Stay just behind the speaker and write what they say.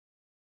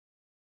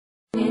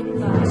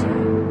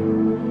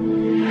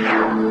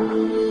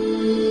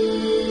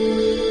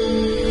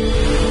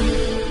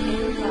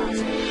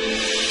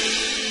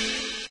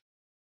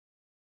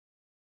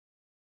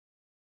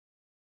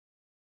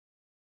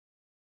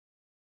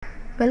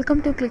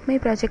Welcome to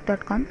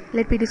clickmyproject.com.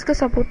 Let me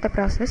discuss about the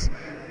process,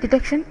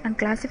 detection and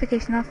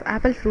classification of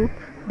apple fruit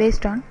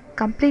based on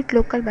complete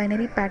local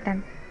binary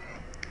pattern.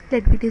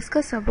 Let me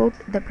discuss about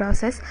the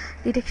process,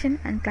 detection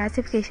and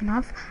classification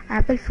of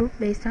apple fruit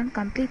based on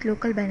complete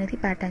local binary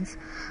patterns.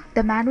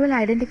 The manual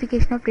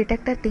identification of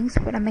detector things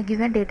from a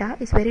given data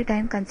is very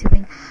time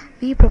consuming.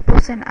 We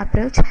propose an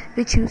approach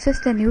which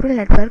uses the neural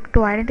network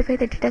to identify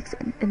the detects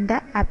in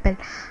the apple.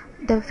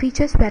 The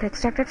features were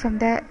extracted from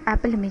the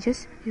apple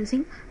images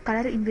using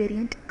color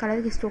invariant,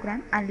 color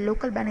histogram and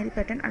local binary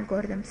pattern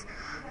algorithms.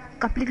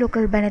 Complete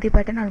local binary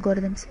pattern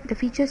algorithms. The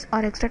features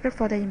are extracted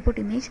for the input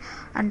image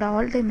and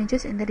all the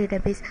images in the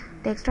database.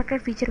 The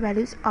extracted feature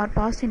values are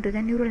passed into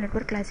the neural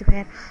network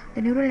classifier.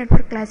 The neural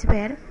network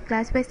classifier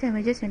classifies the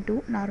images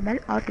into normal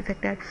or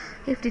defected.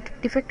 If the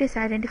defect is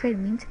identified,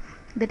 means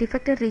the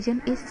defected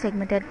region is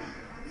segmented.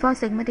 For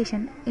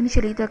segmentation,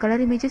 initially the color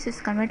images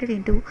is converted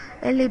into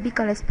LAB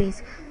color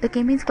space. The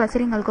K-means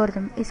clustering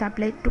algorithm is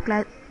applied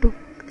to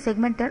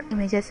segment the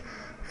images.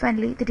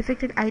 Finally, the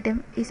defected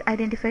item is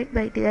identified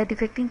by the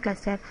defecting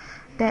cluster.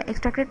 The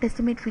extracted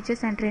estimate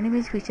features and train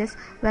image features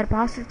were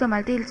passed to the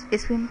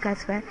multi-SVM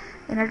classifier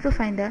in order to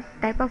find the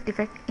type of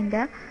defect in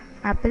the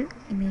apple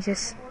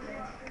images.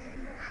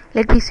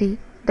 Let me see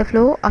the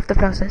flow of the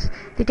process,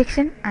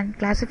 detection and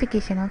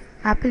classification of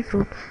apple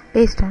fruit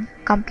based on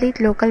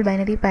complete local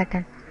binary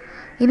pattern.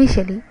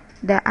 Initially,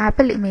 the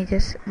apple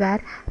images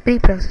were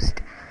pre-processed.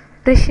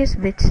 Precious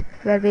bits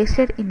were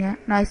wasted in a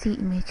noisy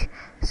image,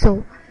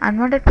 so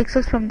unwanted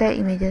pixels from the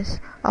images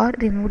are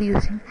removed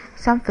using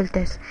some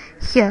filters.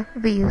 Here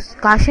we use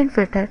Gaussian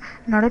filter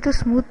in order to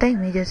smooth the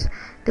images.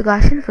 The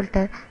Gaussian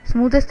filter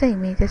smoothes the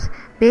images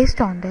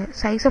based on the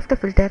size of the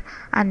filter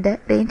and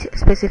the range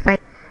specified.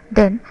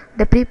 Then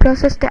the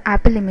pre-processed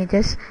apple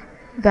images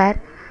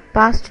were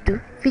passed to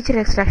feature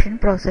extraction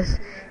process.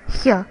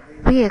 Here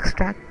we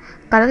extract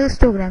color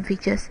histogram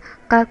features,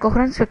 color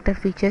coherence vector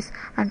features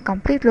and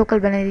complete local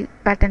binary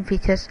pattern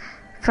features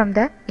from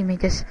the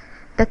images.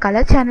 The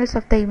color channels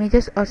of the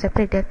images are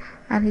separated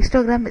and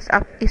histogram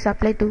is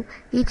applied to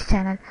each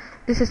channel.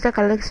 This is the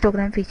color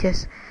histogram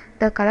features.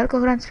 The color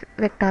coherence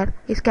vector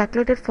is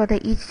calculated for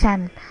each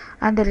channel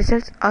and the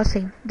results are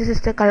same. This is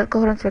the color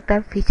coherence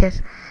vector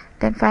features.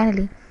 Then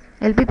finally,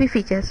 LBP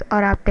features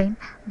are obtained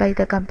by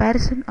the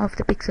comparison of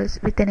the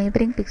pixels with the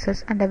neighboring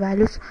pixels and the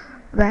values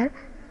were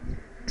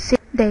same.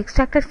 The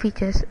extracted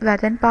features were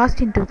then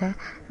passed into the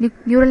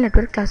neural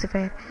network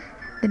classifier.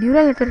 The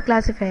neural network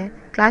classifier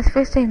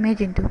classifies the image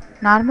into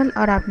normal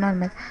or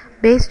abnormal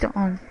based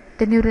on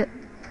the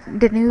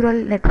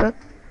neural network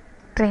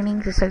training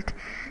result.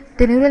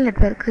 The neural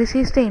network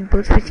receives the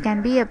inputs which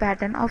can be a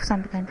pattern of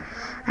some kind.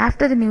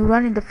 After the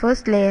neuron in the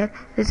first layer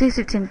receives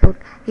its input,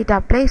 it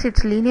applies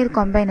its linear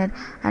combiner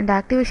and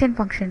activation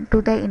function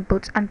to the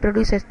inputs and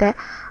produces the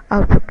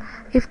output.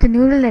 If the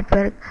neural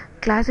network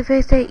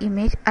classifies the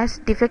image as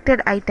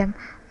defected item,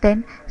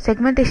 then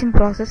segmentation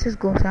process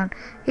goes on.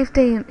 If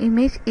the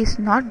image is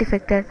not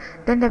defected,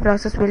 then the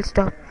process will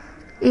stop.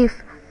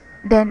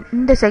 Then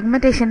in the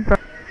segmentation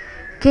process,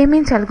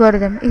 K-means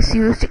algorithm is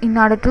used in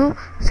order to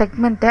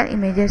segment the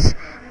images.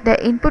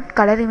 The input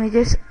color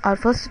images are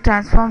first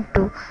transformed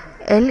to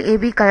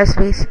LAB color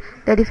space.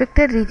 The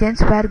defected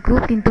regions were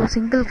grouped into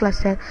single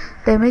cluster.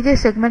 The image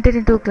is segmented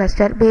into a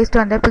cluster based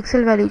on the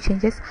pixel value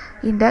changes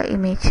in the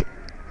image.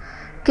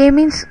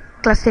 K-means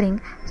clustering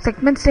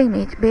segments the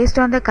image based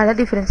on the color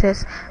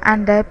differences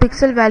and the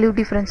pixel value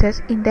differences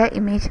in the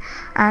image,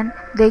 and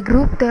they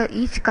group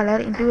each color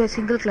into a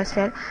single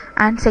cluster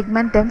and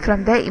segment them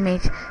from the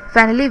image.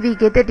 Finally, we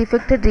get the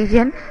defected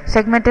region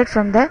segmented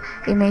from the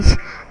image,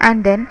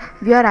 and then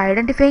we are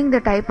identifying the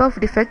type of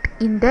defect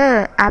in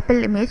the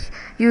apple image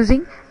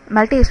using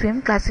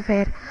multi-SVM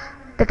classifier.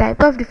 The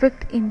type of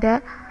defect in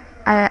the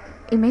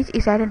image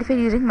is identified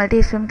using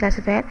multi-SVM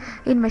classifier.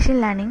 In machine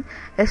learning,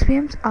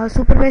 SVMs are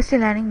supervised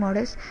learning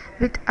models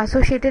with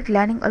associated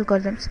learning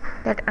algorithms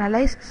that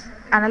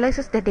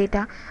analyzes the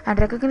data and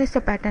recognize the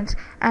patterns,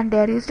 and they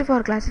are used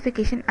for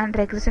classification and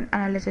regression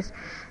analysis.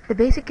 The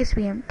basic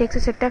SVM takes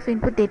a set of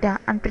input data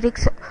and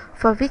predicts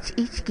for which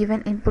each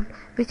given input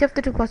which of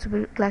the two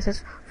possible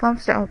classes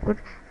forms the output,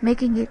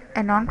 making it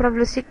a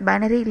non-probabilistic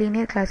binary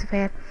linear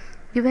classifier.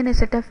 Given a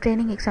set of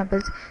training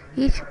examples,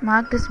 each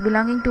marked as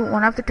belonging to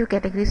one of the two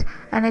categories,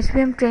 an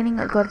SVM training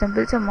algorithm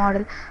builds a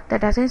model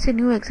that assigns the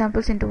new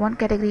examples into one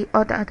category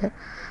or the other.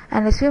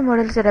 An SVM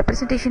model is a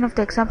representation of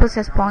the examples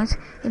as points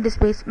in the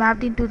space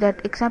mapped into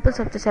that examples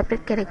of the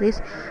separate categories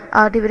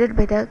are divided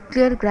by the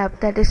clear graph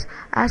that is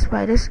as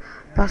wide as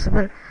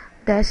possible.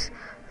 Thus,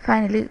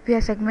 finally, we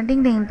are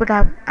segmenting the input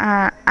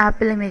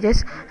apple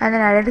images and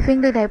then identifying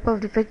the type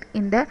of defect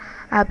in the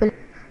apple.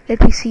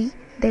 Let me see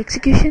the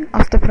execution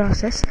of the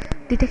process,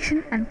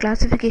 detection and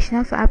classification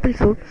of apple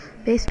fruit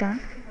based on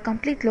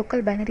complete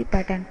local binary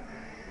pattern.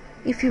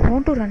 If you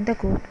want to run the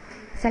code,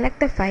 select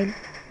the file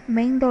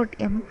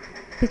main.m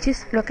which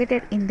is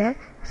located in the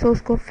source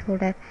code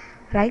folder.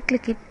 Right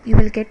click it, you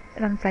will get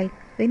run file.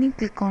 When you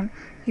click on,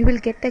 you will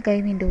get the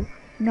guide window.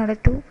 In order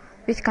to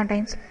which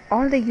contains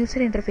all the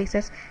user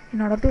interfaces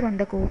in order to run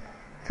the code.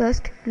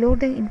 First, load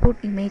the input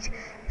image.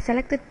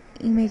 Select the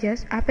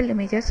images, Apple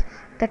images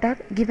that are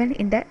given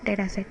in the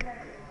dataset.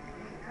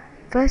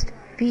 First,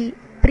 we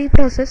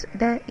pre-process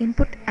the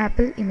input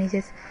Apple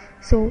images.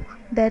 So,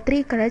 the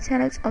 3 color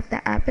channels of the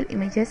Apple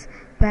images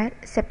were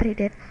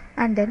separated,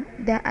 and then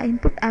the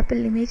input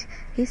Apple image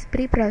is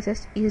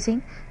pre-processed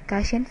using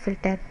Gaussian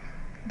filter.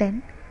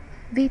 Then,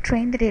 we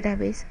train the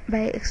database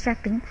by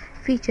extracting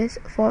features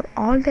for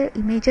all the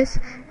images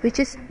which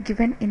is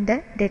given in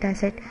the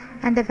dataset,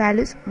 and the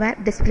values were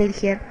displayed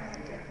here.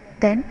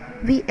 Then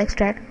we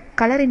extract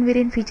color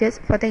invariant features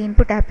for the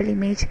input Apple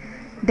image,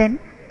 then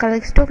color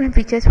histogram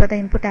features for the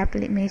input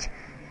Apple image,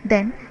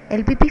 then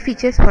LBP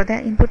features for the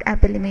input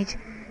Apple image.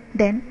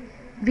 Then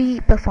we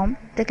perform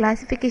the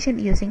classification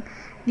using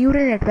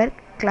neural network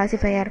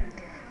classifier.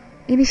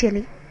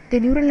 Initially, the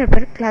neural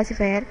network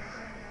classifier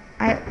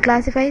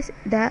classifies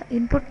the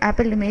input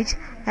Apple image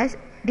as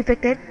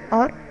defected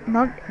or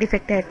not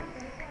defected.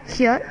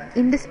 Here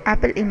in this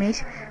Apple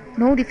image,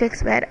 no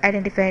defects were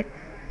identified,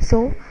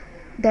 so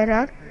there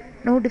are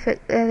no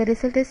defects. The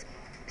result is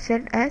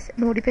set as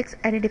no defects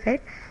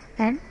identified,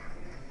 and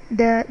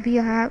we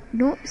have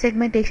no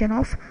segmentation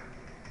of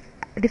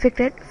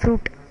defected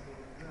fruit.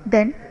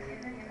 Then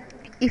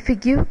if we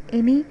give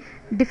any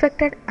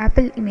defected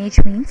Apple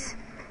image means,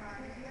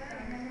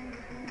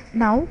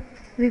 now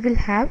we will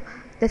have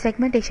the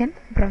segmentation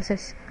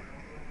process.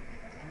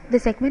 The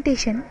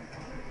segmentation,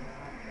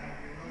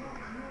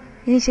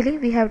 initially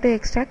we have to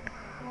extract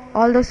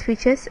all those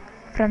features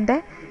from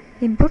the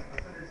input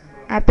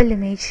Apple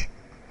image.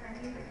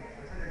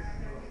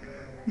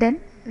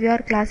 Then we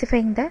are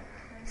classifying the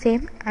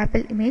same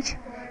Apple image.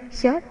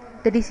 Here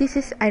the disease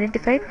is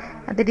identified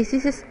and the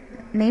disease is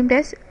named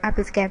as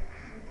Apple scab.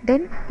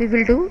 Then we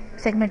will do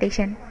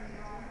segmentation.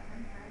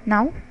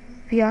 Now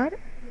we are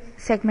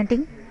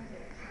segmenting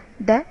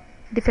the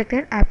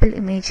defected Apple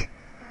image.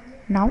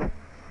 Now,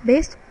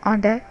 based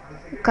on the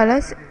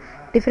colors,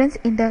 difference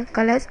in the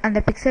colors and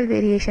the pixel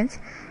variations,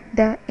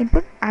 the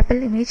input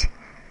Apple image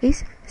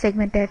is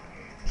segmented.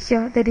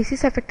 Here the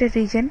disease affected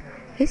region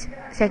is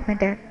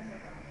segmented.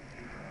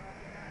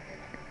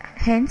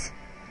 Hence,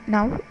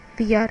 now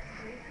we are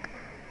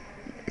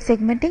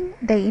segmenting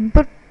the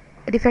input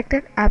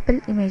defected Apple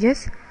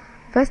images.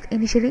 First,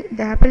 initially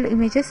the Apple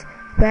images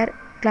were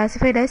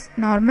classified as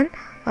normal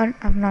or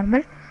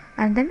abnormal,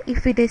 and then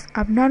if it is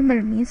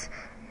abnormal means,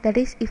 that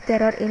is if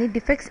there are any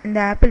defects in the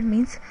Apple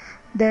means,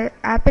 the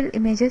Apple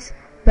images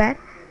were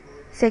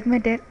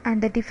segmented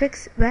and the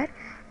defects were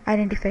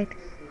identified.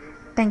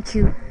 Thank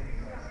you.